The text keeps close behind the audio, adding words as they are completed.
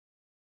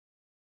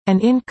An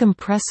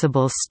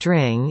incompressible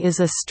string is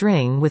a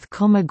string with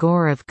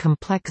Kolmogorov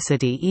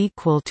complexity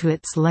equal to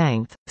its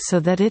length, so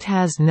that it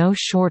has no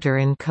shorter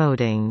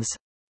encodings.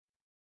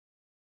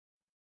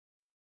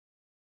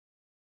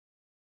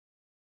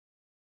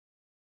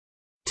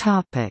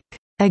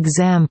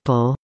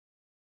 Example: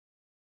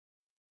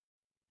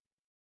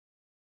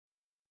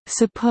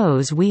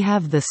 suppose we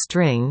have the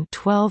string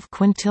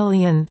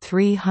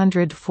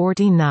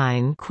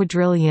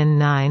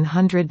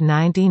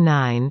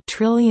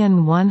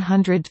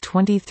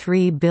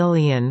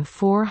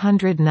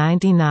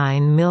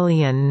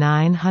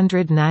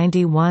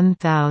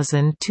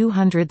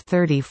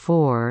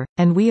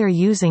and we are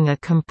using a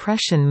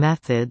compression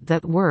method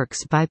that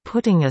works by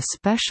putting a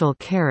special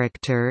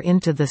character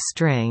into the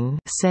string,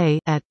 say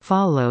at,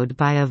 followed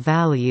by a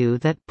value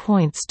that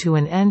points to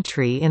an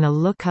entry in a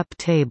lookup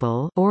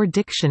table or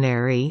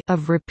dictionary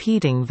of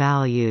repeating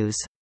values.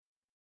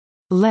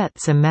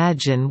 Let's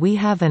imagine we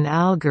have an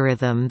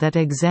algorithm that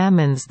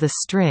examines the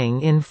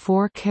string in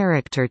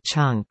 4-character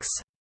chunks.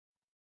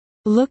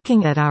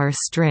 Looking at our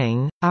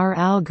string, our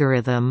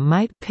algorithm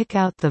might pick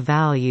out the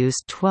values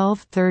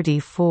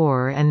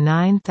 1234 and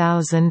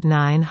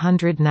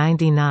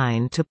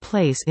 9999 to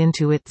place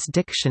into its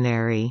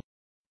dictionary.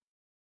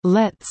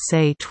 Let's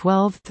say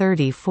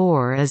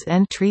 1234 is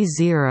entry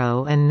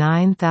 0 and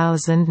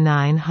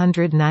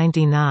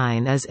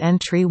 9999 is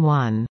entry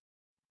 1.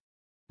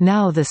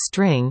 Now the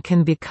string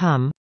can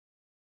become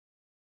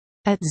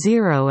at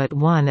 0 at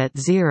 1 at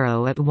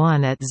 0 at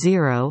 1 at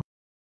 0.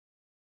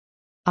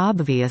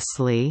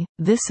 Obviously,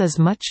 this is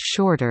much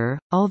shorter,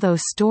 although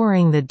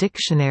storing the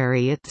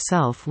dictionary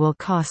itself will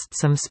cost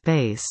some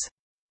space.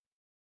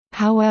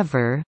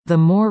 However, the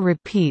more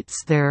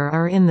repeats there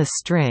are in the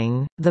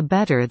string, the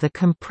better the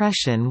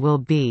compression will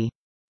be.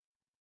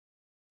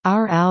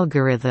 Our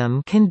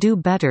algorithm can do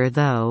better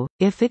though,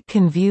 if it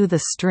can view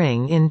the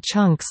string in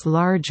chunks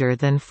larger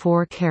than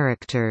 4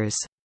 characters.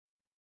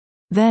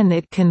 Then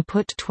it can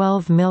put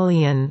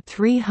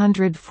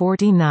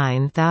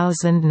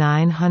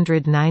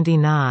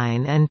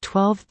 12,349,999 and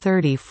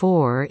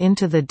 1234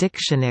 into the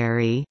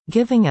dictionary,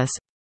 giving us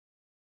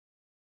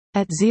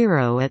at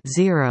 0 at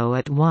 0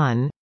 at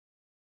 1,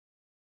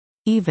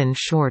 even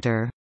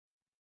shorter.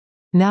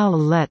 Now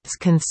let's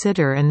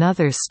consider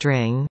another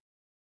string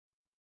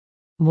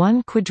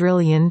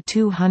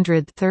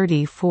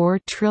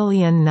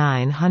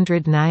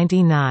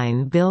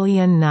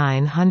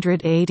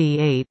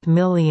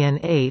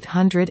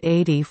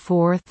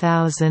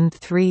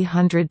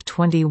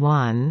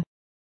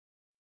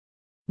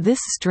This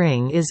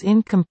string is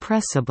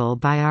incompressible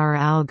by our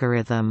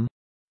algorithm.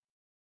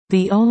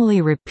 The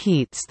only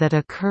repeats that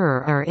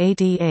occur are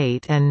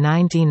 88 and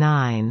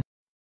 99.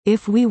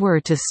 If we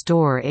were to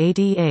store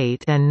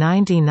 88 and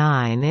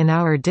 99 in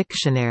our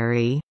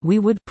dictionary, we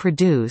would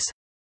produce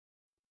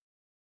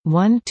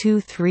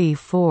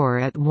 1234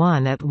 at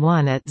 1 at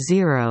 1 at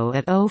 0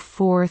 at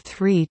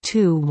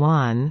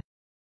 04321.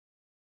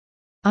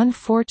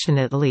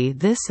 Unfortunately,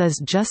 this is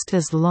just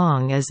as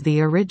long as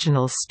the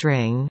original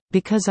string,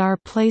 because our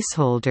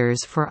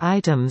placeholders for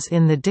items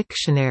in the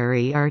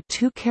dictionary are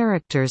 2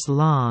 characters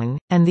long,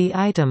 and the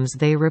items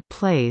they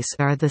replace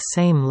are the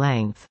same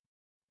length.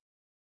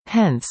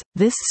 Hence,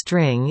 this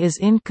string is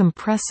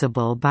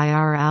incompressible by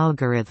our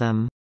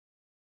algorithm.